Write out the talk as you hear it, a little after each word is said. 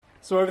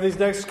So over these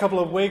next couple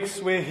of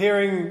weeks, we're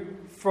hearing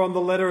from the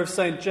letter of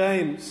St.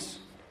 James.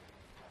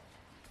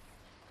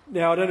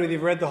 Now, I don't know if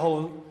you've read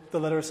the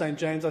letter of St.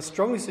 James. I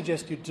strongly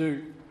suggest you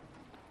do.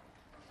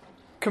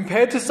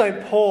 Compared to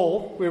St.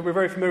 Paul, we're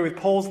very familiar with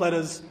Paul's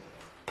letters.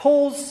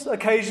 Paul's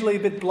occasionally a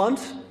bit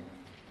blunt,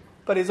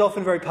 but he's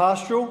often very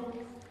pastoral.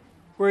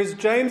 Whereas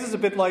James is a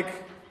bit like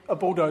a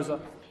bulldozer,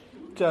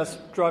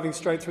 just driving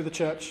straight through the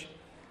church.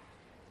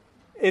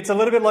 It's a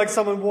little bit like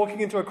someone walking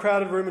into a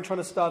crowded room and trying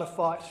to start a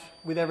fight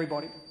with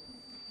everybody.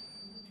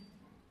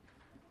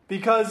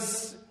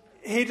 Because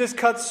he just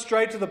cuts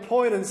straight to the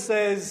point and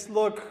says,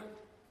 look,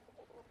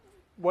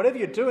 whatever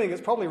you're doing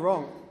is probably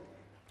wrong.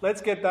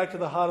 Let's get back to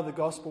the heart of the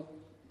gospel.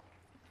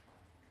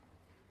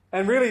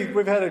 And really,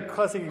 we've had a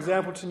classic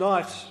example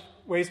tonight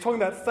where he's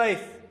talking about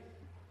faith.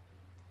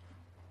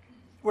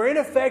 Where in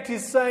effect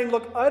he's saying,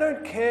 look, I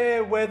don't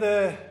care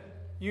whether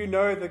you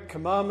know the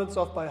commandments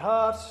off by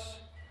heart.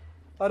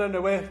 I don't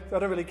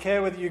really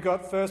care whether you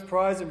got first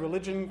prize in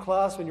religion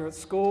class when you're at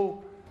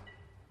school.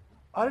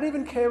 I don't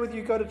even care whether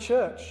you go to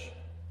church.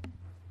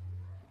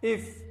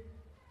 If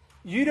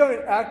you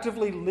don't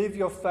actively live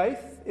your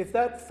faith, if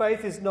that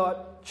faith is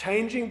not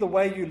changing the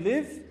way you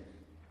live,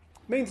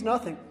 it means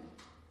nothing.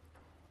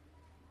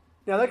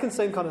 Now that can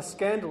seem kind of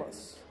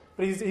scandalous,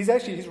 but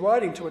he's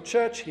writing to a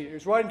church here.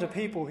 He's writing to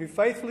people who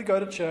faithfully go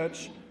to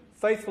church,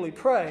 faithfully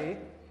pray,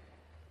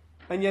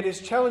 and yet he's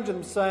challenging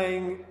them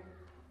saying,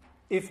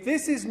 if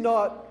this is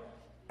not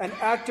an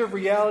active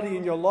reality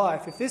in your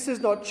life, if this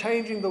is not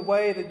changing the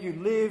way that you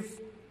live,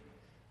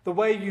 the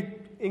way you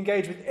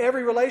engage with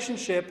every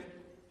relationship,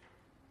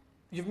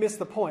 you've missed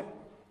the point.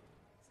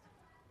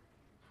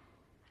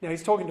 Now,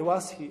 he's talking to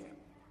us here.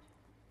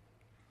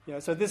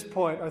 So at this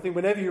point, I think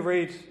whenever you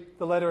read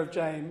the letter of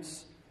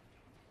James,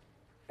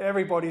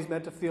 everybody's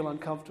meant to feel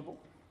uncomfortable.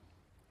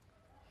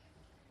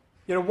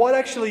 What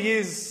actually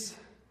is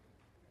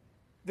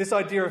this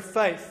idea of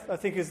faith, I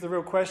think, is the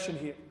real question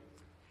here.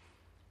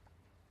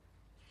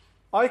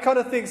 I kind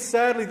of think,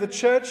 sadly, the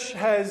church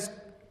has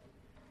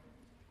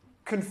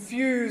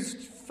confused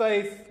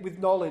faith with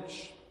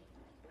knowledge.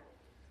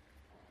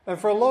 And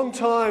for a long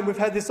time, we've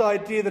had this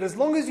idea that as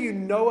long as you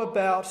know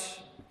about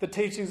the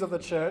teachings of the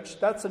church,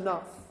 that's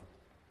enough.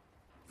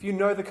 If you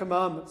know the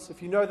commandments,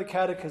 if you know the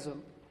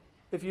catechism,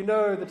 if you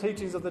know the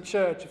teachings of the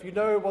church, if you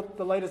know what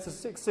the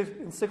latest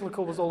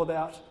encyclical was all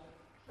about,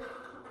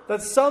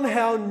 that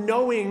somehow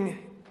knowing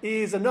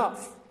is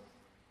enough.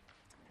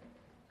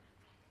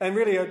 And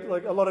really,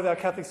 a lot of our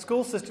Catholic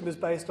school system is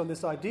based on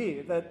this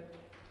idea that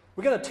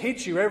we're going to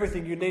teach you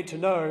everything you need to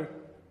know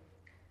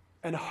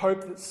and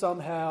hope that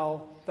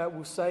somehow that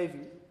will save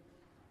you.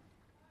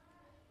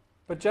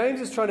 But James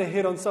is trying to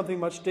hit on something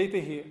much deeper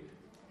here.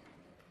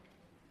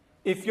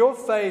 If your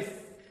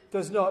faith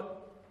does not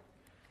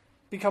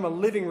become a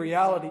living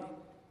reality,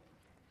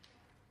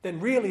 then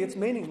really it's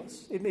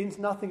meaningless. It means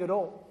nothing at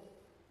all.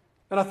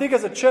 And I think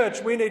as a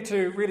church, we need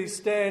to really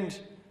stand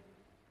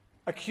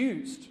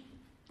accused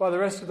by the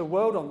rest of the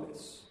world on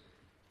this.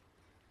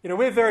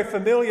 We're very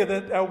familiar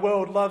that our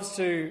world loves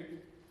to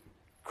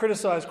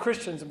criticise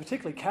Christians, and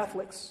particularly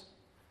Catholics,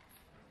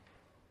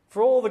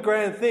 for all the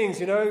grand things.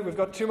 We've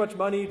got too much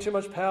money, too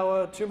much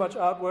power, too much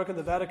artwork in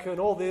the Vatican,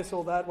 all this,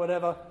 all that,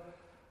 whatever.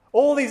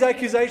 All these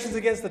accusations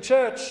against the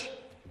church,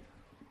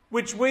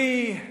 which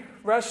we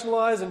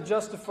rationalise and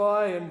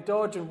justify and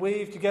dodge and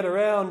weave to get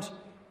around.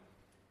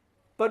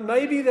 But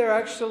maybe they're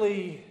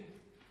actually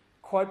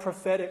quite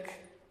prophetic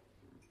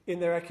in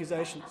their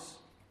accusations.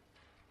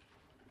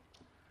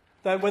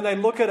 That when they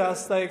look at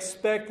us, they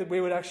expect that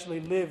we would actually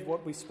live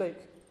what we speak.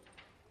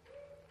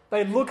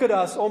 They look at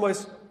us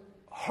almost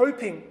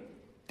hoping,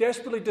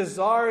 desperately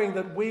desiring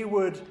that we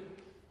would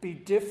be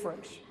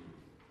different.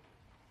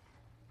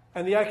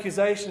 And the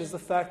accusation is the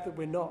fact that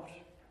we're not.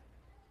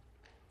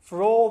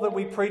 For all that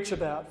we preach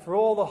about, for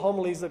all the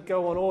homilies that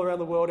go on all around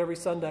the world every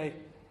Sunday,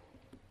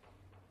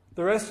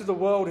 the rest of the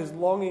world is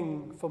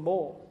longing for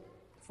more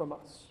from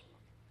us.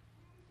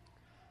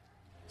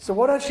 So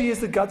what actually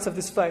is the guts of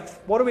this faith?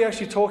 What are we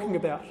actually talking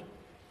about?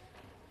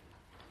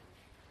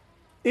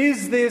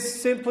 Is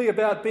this simply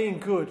about being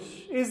good?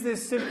 Is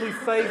this simply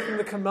faith in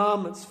the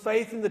commandments,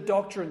 faith in the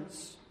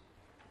doctrines?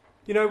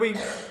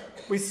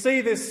 We see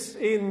this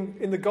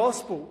in the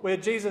gospel where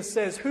Jesus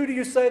says, "Who do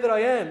you say that I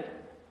am?"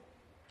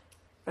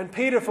 And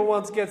Peter for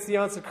once gets the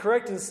answer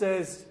correct and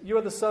says, "You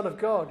are the Son of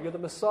God, you're the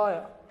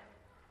Messiah."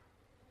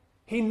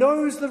 He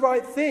knows the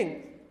right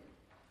thing,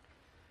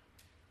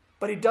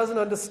 but he doesn't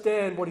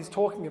understand what he's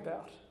talking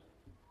about.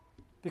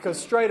 Because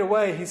straight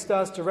away he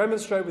starts to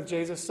remonstrate with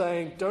Jesus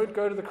saying, "Don't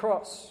go to the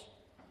cross."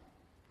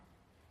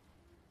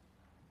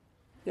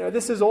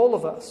 This is all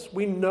of us.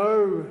 We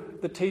know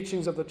the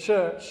teachings of the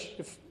church.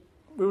 If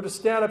we were to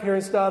stand up here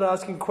and start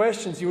asking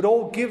questions, you would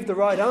all give the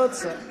right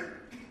answer.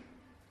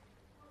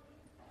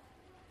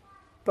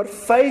 But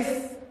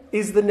faith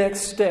is the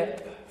next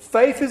step.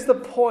 Faith is the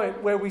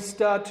point where we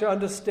start to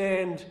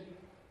understand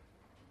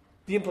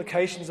the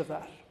implications of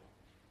that.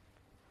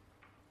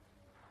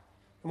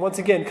 And once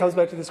again, it comes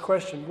back to this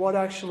question, what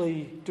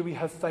actually do we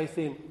have faith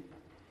in?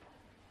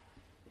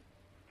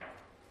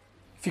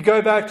 If you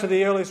go back to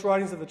the earliest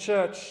writings of the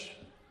church,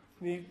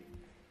 the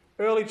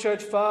early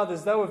church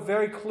fathers, they were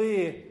very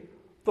clear.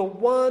 The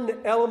one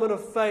element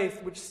of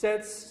faith which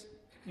sets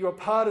you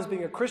apart as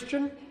being a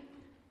Christian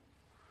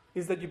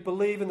is that you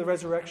believe in the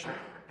resurrection.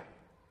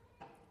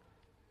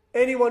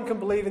 Anyone can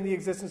believe in the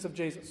existence of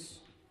Jesus.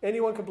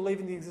 Anyone can believe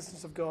in the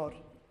existence of God.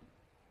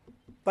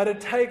 But it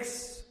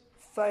takes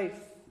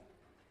faith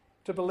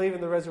to believe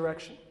in the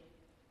resurrection.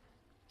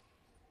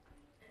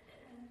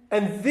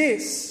 And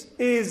this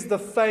is the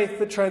faith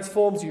that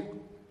transforms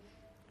you.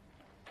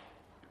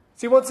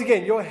 See, once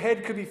again, your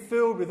head could be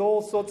filled with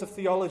all sorts of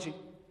theology.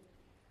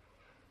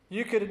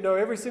 You could know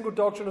every single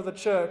doctrine of the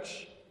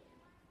church,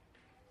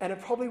 and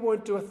it probably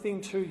won't do a thing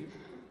to you.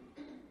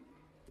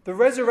 The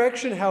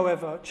resurrection,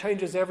 however,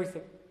 changes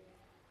everything.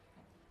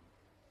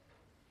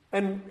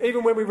 And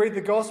even when we read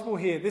the gospel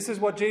here, this is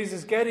what Jesus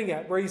is getting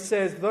at, where he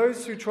says,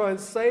 those who try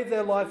and save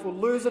their life will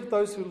lose it.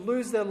 Those who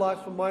lose their life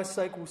for my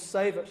sake will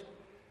save it.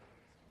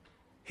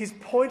 He's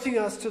pointing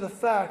us to the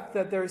fact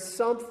that there is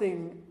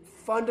something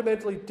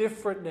fundamentally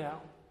different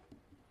now.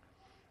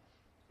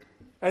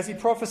 As he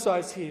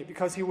prophesies here,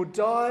 because he will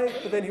die,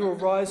 but then he will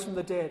rise from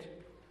the dead.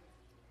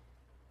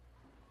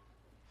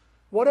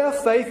 What our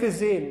faith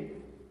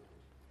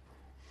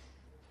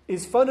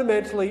is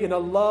fundamentally in a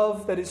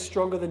love that is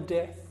stronger than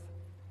death.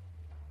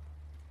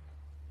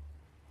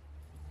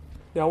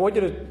 Now, I want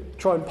you to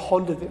try and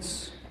ponder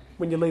this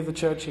when you leave the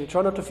church here.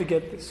 Try not to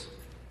forget this.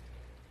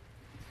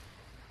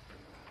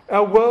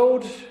 Our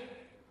world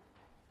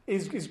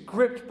is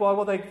gripped by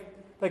what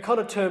they kind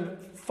of term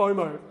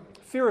FOMO,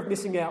 fear of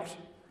missing out.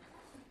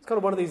 It's kind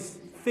of one of these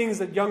things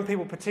that young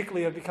people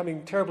particularly are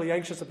becoming terribly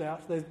anxious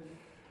about. They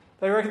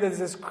reckon there's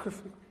this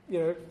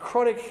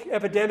chronic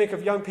epidemic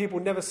of young people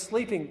never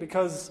sleeping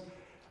because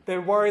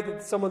they're worried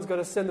that someone's going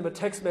to send them a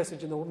text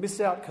message and they'll miss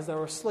out because they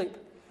were asleep.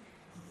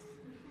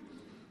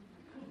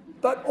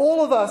 But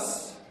all of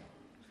us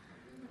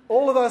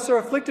are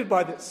afflicted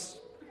by this.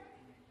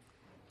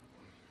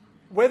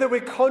 Whether we're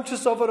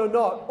conscious of it or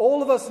not,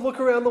 all of us look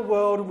around the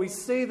world and we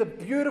see the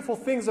beautiful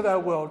things of our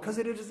world, because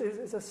it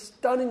is a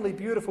stunningly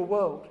beautiful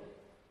world.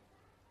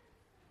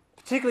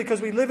 Particularly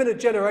because we live in a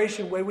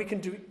generation where we can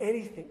do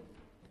anything.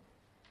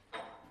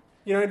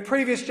 You know, in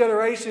previous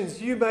generations,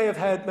 you may have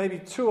had maybe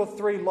 2 or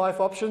 3 life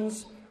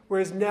options,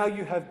 whereas now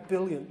you have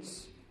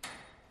billions.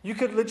 You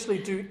could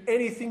literally do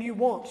anything you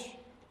want,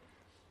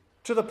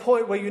 to the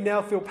point where you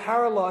now feel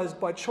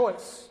paralyzed by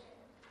choice.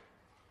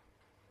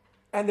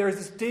 And there is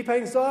this deep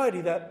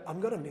anxiety that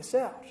I'm going to miss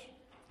out.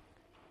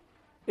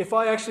 If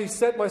I actually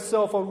set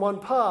myself on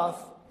one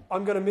path,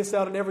 I'm going to miss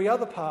out on every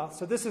other path.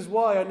 So this is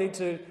why I need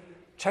to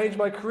change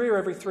my career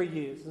every 3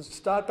 years and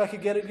start back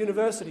again at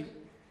university,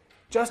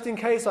 just in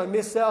case I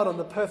miss out on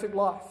the perfect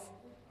life.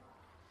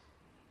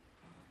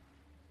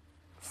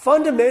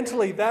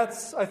 Fundamentally,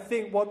 that's, I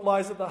think, what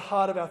lies at the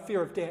heart of our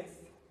fear of death.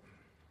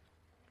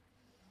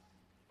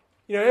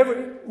 You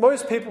know,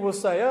 most people will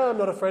say, I'm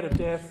not afraid of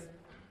death.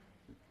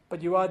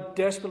 But you are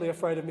desperately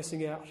afraid of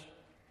missing out.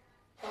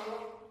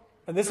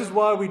 And this is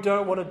why we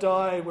don't want to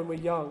die when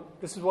we're young.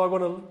 This is why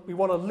we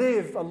want to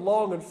live a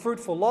long and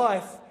fruitful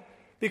life,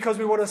 because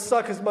we want to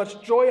suck as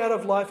much joy out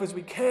of life as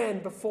we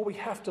can before we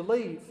have to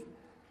leave.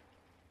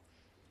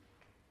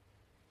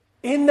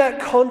 In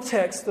that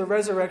context, the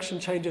resurrection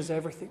changes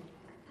everything.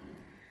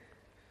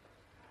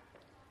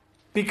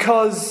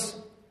 Because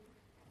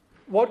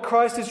what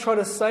Christ is trying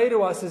to say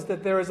to us is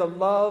that there is a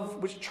love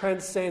which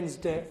transcends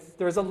death.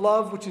 There is a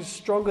love which is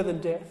stronger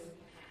than death.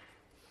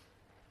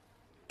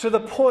 To the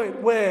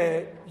point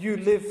where you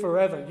live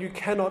forever. You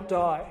cannot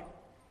die.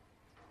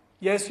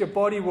 Yes, your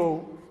body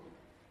will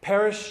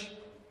perish,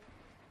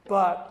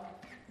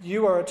 but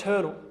you are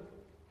eternal.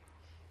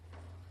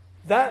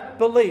 That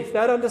belief,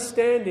 that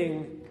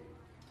understanding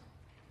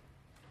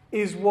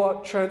is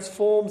what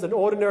transforms an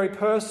ordinary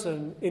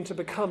person into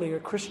becoming a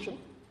Christian.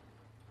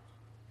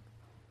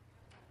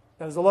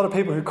 Now, there's a lot of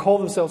people who call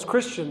themselves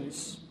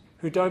Christians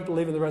who don't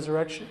believe in the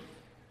resurrection.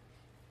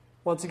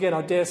 Once again,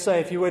 I dare say,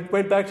 if you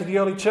went back to the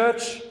early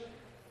church,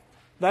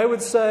 they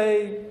would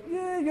say,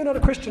 yeah, you're not a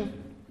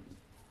Christian.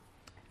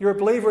 You're a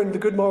believer in the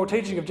good moral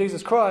teaching of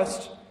Jesus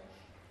Christ.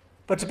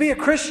 But to be a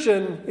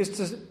Christian is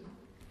to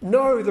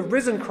know the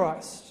risen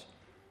Christ,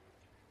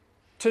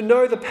 to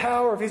know the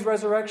power of his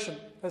resurrection,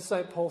 as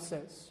St. Paul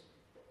says.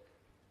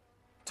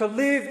 To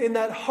live in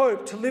that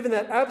hope, to live in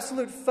that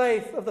absolute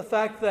faith of the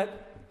fact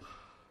that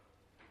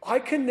I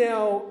can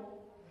now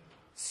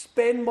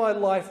spend my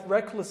life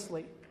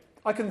recklessly.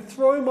 I can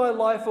throw my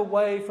life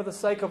away for the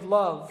sake of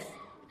love,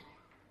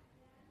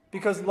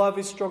 because love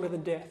is stronger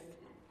than death.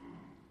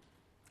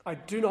 I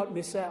do not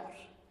miss out.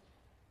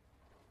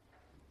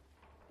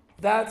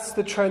 That's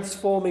the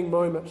transforming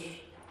moment.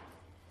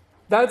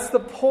 That's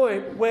the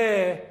point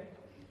where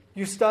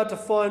you start to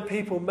find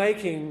people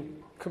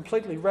making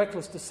completely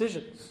reckless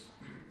decisions.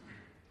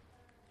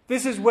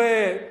 This is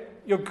where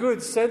your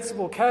good,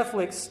 sensible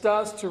Catholic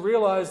starts to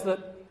realise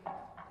that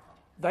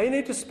they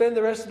need to spend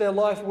the rest of their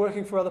life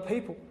working for other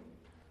people.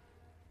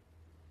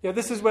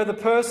 This is where the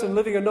person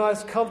living a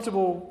nice,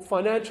 comfortable,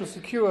 financial,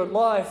 secure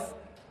life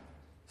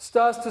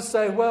starts to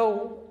say,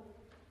 well,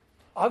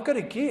 I've got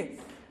to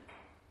give.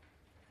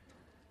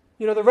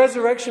 The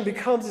resurrection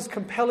becomes this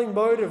compelling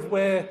motive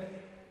where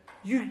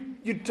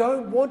you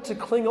don't want to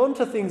cling on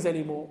to things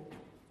anymore.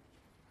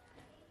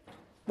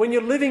 When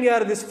you're living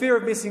out of this fear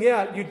of missing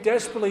out, you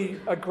desperately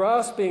are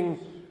grasping,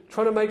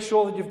 trying to make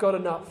sure that you've got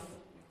enough.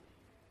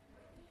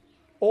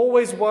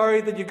 Always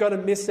worried that you're going to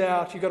miss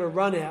out, you're going to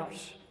run out.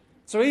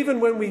 So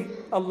even when we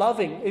are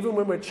loving, even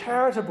when we're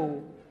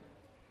charitable,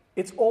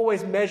 it's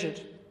always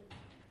measured.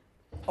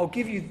 I'll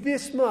give you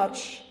this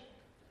much,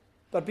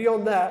 but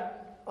beyond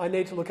that, I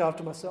need to look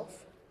after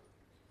myself.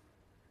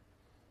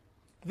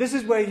 This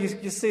is where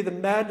you see the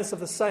madness of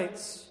the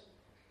saints.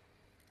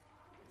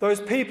 Those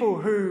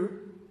people who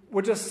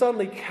were just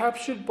suddenly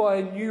captured by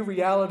a new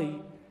reality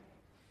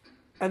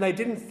and they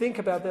didn't think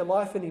about their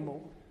life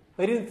anymore.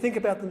 They didn't think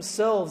about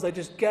themselves. They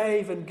just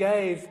gave and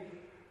gave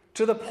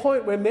to the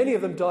point where many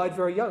of them died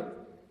very young.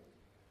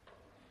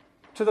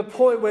 To the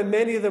point where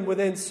many of them were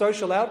then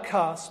social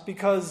outcasts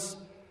because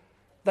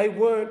they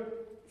weren't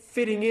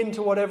fitting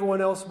into what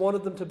everyone else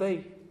wanted them to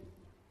be.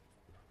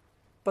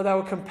 But they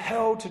were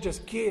compelled to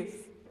just give.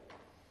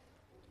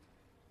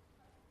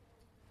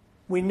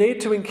 We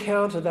need to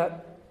encounter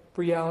that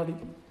reality.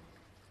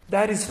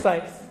 That is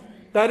faith.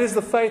 That is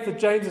the faith that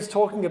James is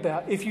talking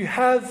about. If you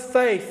have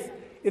faith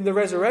in the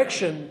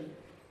resurrection,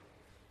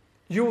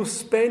 you will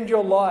spend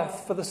your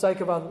life for the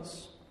sake of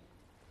others.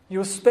 You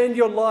will spend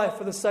your life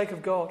for the sake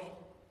of God.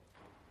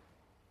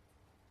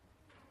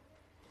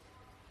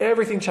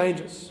 Everything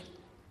changes.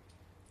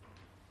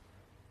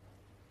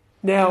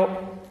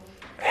 Now,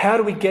 how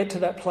do we get to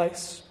that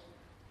place?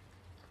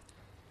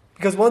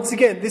 Because once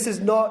again, this is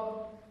not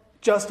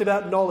just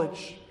about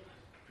knowledge.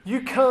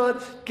 You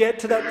can't get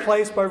to that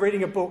place by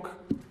reading a book.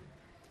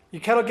 You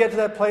cannot get to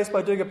that place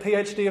by doing a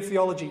PhD of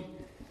theology.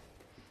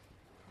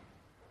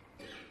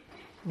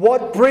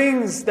 What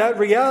brings that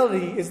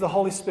reality is the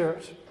Holy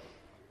Spirit.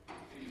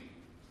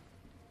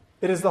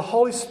 It is the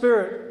Holy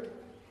Spirit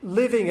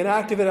living and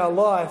active in our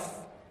life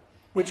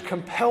which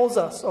compels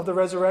us of the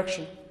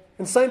resurrection.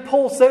 And St.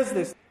 Paul says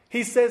this.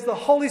 He says the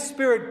Holy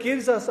Spirit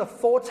gives us a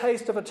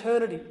foretaste of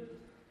eternity.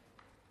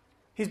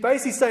 He's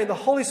basically saying the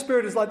Holy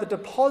Spirit is like the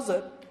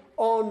deposit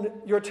on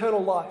your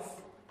eternal life.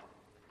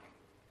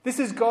 This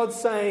is God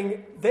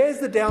saying, there's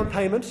the down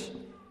payment.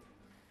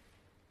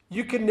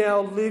 You can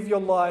now live your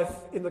life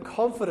in the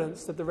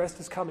confidence that the rest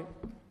is coming.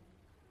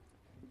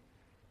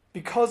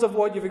 Because of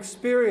what you've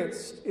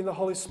experienced in the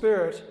Holy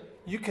Spirit,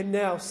 you can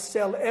now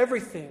sell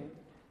everything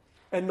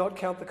and not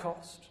count the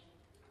cost.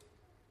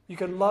 You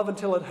can love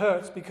until it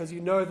hurts because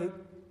you know that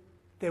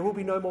there will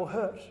be no more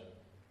hurt.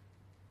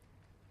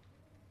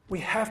 We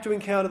have to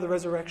encounter the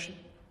resurrection.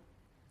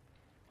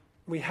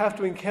 We have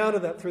to encounter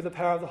that through the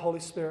power of the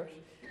Holy Spirit.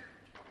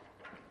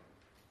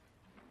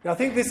 Now, I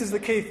think this is the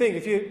key thing.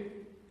 If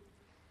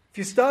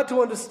you start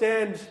to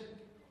understand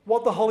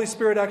what the Holy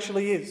Spirit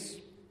actually is,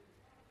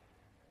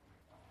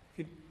 if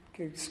you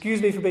can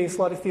excuse me for being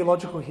slightly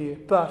theological here,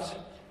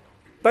 but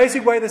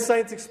basic way the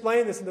saints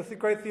explain this and the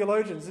great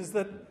theologians is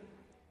that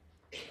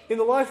in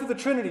the life of the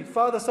Trinity,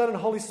 Father, Son, and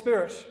Holy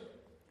Spirit,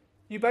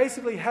 you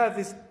basically have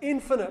this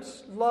infinite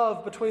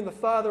love between the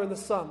Father and the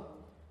Son.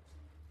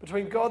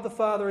 Between God the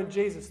Father and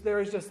Jesus, there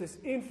is just this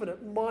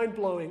infinite,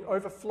 mind-blowing,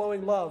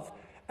 overflowing love.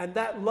 And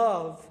that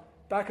love,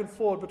 back and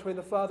forward between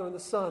the Father and the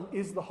Son,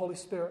 is the Holy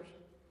Spirit.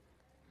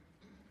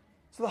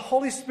 So the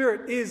Holy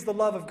Spirit is the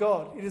love of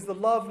God. It is the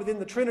love within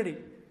the Trinity,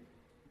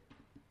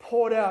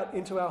 poured out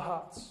into our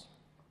hearts.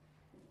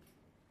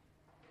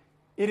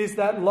 It is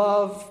that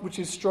love which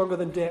is stronger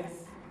than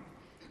death.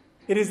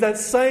 It is that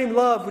same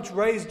love which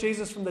raised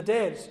Jesus from the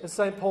dead, as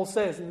St. Paul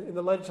says in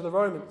the letter to the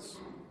Romans.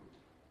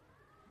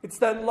 It's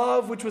that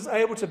love which was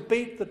able to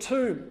beat the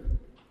tomb.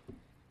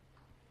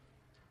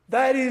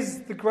 That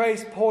is the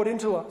grace poured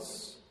into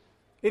us.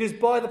 It is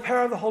by the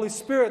power of the Holy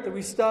Spirit that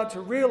we start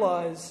to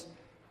realize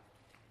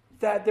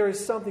that there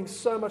is something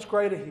so much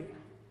greater here.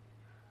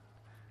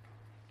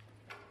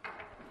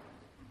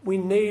 We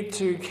need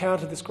to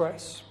encounter this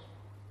grace.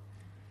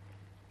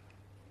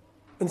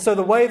 And so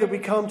the way that we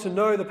come to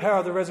know the power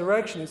of the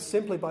resurrection is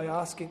simply by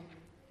asking.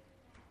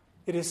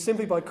 It is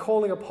simply by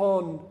calling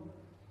upon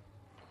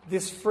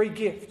this free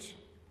gift.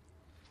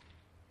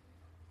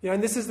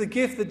 And this is the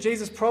gift that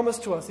Jesus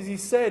promised to us. As he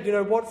said,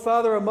 what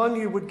father among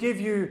you would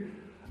give you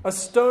a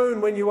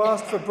stone when you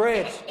ask for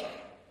bread?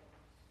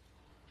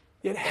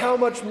 Yet how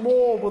much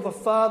more will the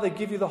Father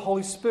give you the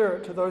Holy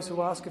Spirit to those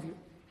who ask of you?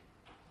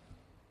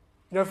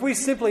 If we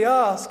simply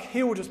ask,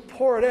 he will just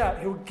pour it out.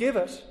 He'll give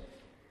it.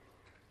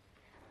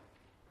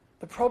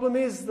 The problem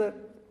is that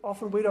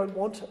often we don't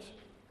want it.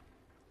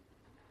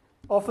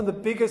 Often the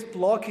biggest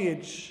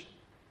blockage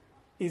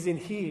is in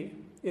here,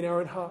 in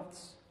our own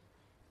hearts.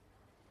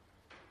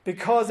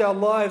 Because our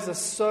lives are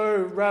so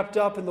wrapped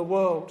up in the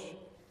world,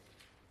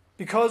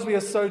 because we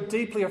are so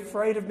deeply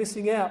afraid of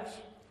missing out,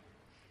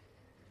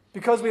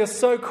 because we are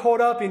so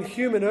caught up in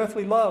human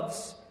earthly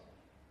loves,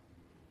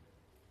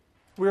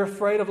 we're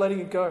afraid of letting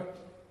it go.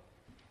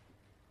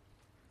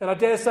 And I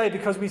dare say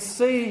because we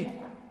see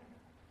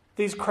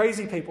these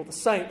crazy people, the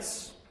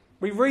saints,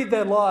 we read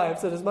their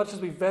lives, and as much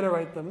as we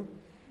venerate them,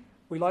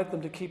 we like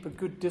them to keep a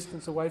good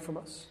distance away from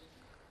us.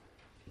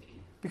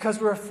 Because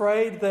we're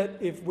afraid that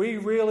if we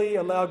really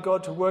allow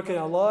God to work in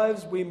our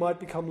lives, we might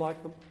become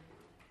like them.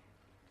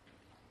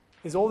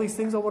 There's all these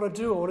things I want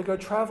to do. I want to go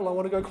travel. I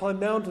want to go climb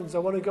mountains. I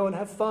want to go and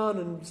have fun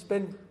and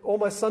spend all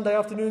my Sunday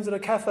afternoons in a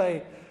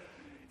cafe.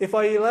 If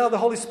I allow the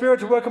Holy Spirit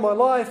to work in my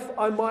life,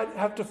 I might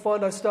have to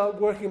find I start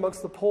working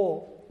amongst the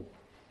poor.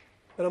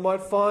 And I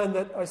might find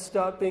that I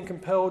start being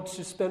compelled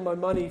to spend my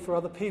money for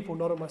other people,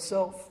 not on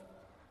myself.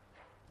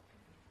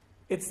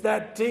 It's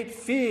that deep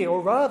fear,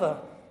 or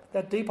rather,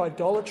 that deep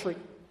idolatry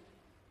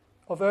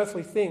of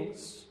earthly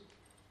things,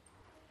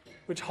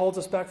 which holds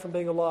us back from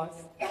being alive.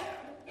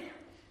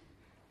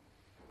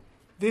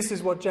 This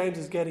is what James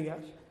is getting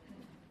at.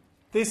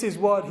 This is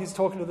what he's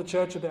talking to the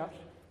church about.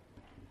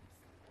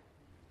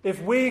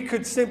 If we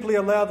could simply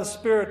allow the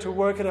Spirit to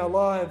work in our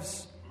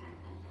lives,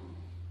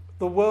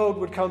 the world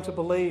would come to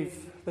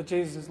believe that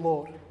Jesus is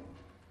Lord.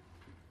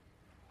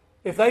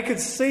 If they could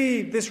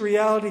see this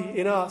reality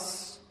in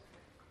us,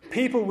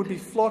 people would be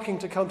flocking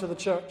to come to the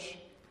church.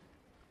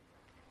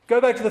 Go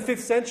back to the 5th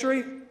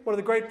century. One of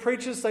the great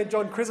preachers, St.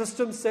 John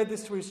Chrysostom, said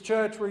this to his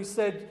church, where he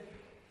said,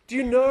 "Do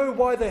you know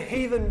why the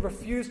heathen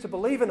refuse to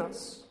believe in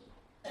us?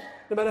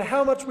 No matter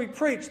how much we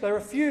preach, they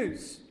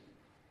refuse.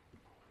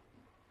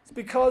 It's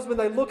because when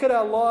they look at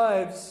our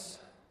lives,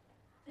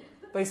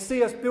 they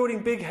see us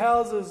building big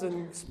houses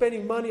and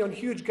spending money on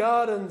huge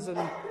gardens and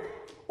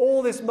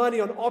all this money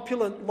on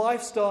opulent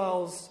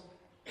lifestyles,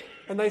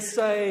 and they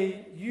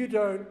say, you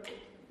don't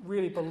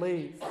really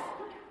believe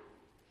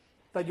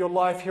that your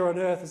life here on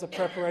earth is a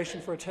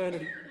preparation for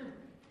eternity."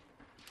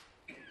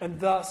 And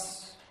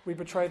thus, we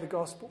betray the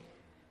gospel.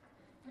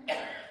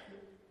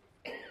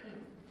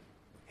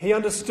 He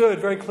understood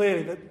very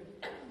clearly that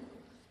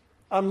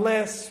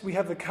unless we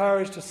have the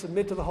courage to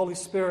submit to the Holy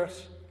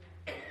Spirit,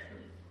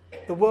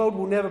 the world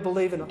will never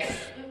believe in us.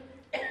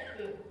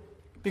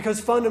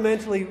 Because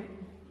fundamentally,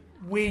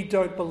 we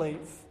don't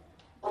believe.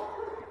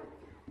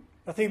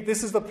 I think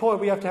this is the point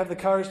we have to have the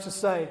courage to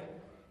say.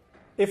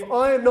 If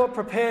I am not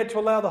prepared to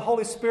allow the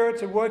Holy Spirit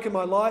to work in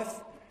my life,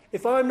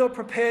 if I am not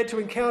prepared to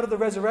encounter the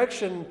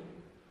resurrection,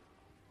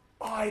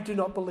 I do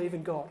not believe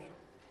in God.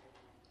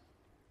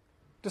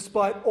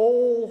 Despite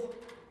all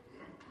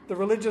the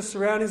religious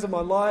surroundings of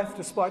my life,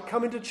 despite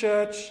coming to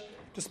church,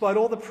 despite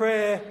all the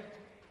prayer,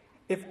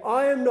 if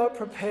I am not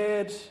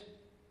prepared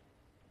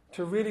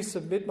to really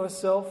submit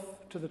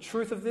myself to the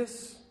truth of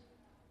this,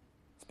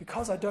 it's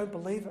because I don't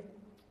believe it.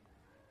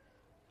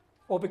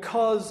 Or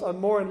because I'm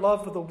more in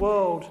love with the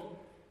world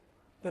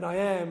than I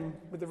am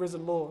with the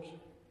risen Lord.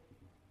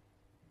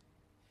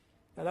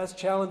 Now that's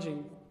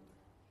challenging,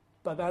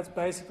 but that's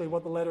basically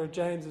what the letter of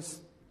James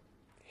is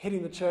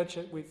hitting the church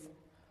with.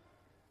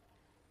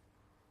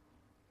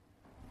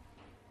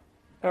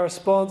 Our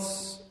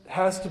response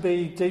has to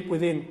be deep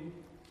within.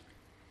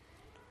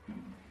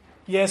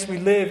 Yes, we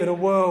live in a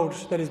world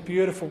that is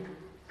beautiful.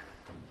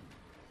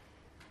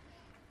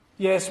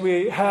 Yes,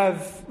 we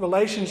have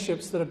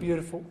relationships that are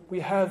beautiful. We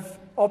have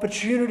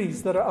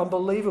opportunities that are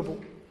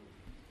unbelievable.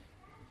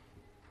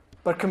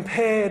 But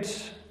compared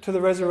to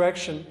the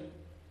resurrection,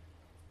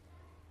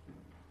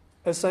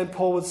 as St.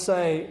 Paul would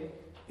say,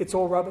 it's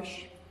all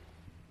rubbish.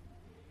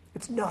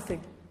 It's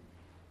nothing.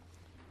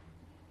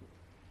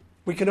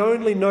 We can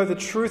only know the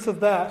truth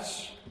of that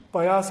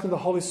by asking the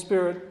Holy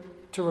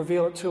Spirit to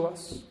reveal it to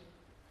us.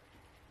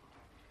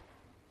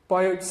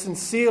 By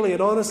sincerely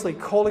and honestly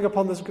calling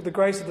upon the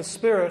grace of the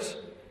Spirit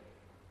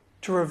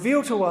to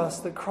reveal to us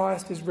that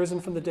Christ is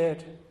risen from the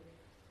dead.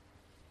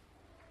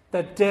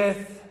 That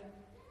death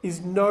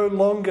is no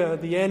longer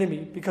the enemy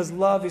because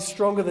love is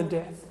stronger than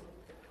death.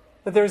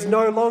 That there is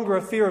no longer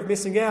a fear of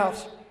missing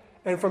out,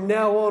 and from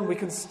now on we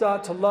can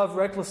start to love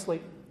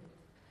recklessly.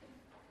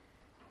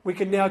 We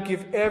can now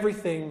give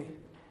everything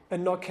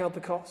and not count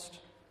the cost.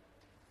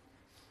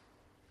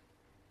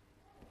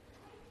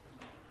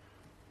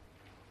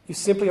 You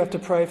simply have to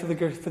pray for the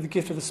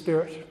gift of the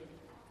Spirit.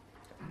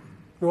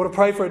 We want to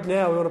pray for it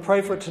now. We want to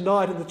pray for it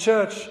tonight in the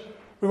church.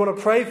 We want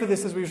to pray for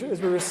this as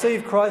we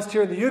receive Christ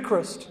here in the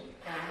Eucharist.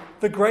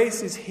 The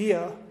grace is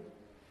here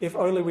if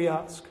only we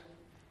ask.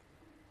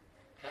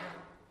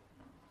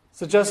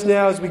 So just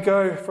now as we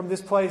go from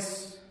this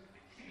place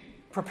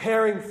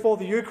preparing for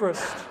the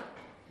Eucharist,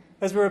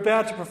 as we're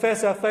about to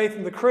profess our faith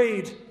in the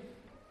Creed,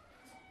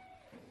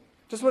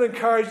 just want to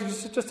encourage you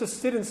just to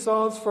sit in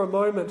silence for a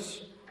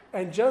moment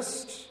and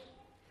just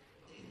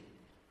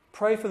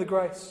pray for the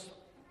grace.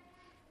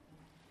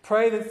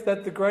 Pray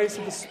that the grace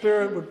of the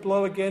Spirit would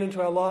blow again into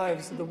our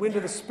lives, that the wind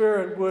of the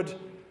Spirit would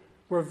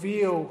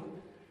reveal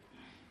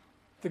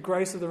the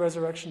grace of the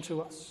resurrection to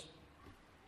us.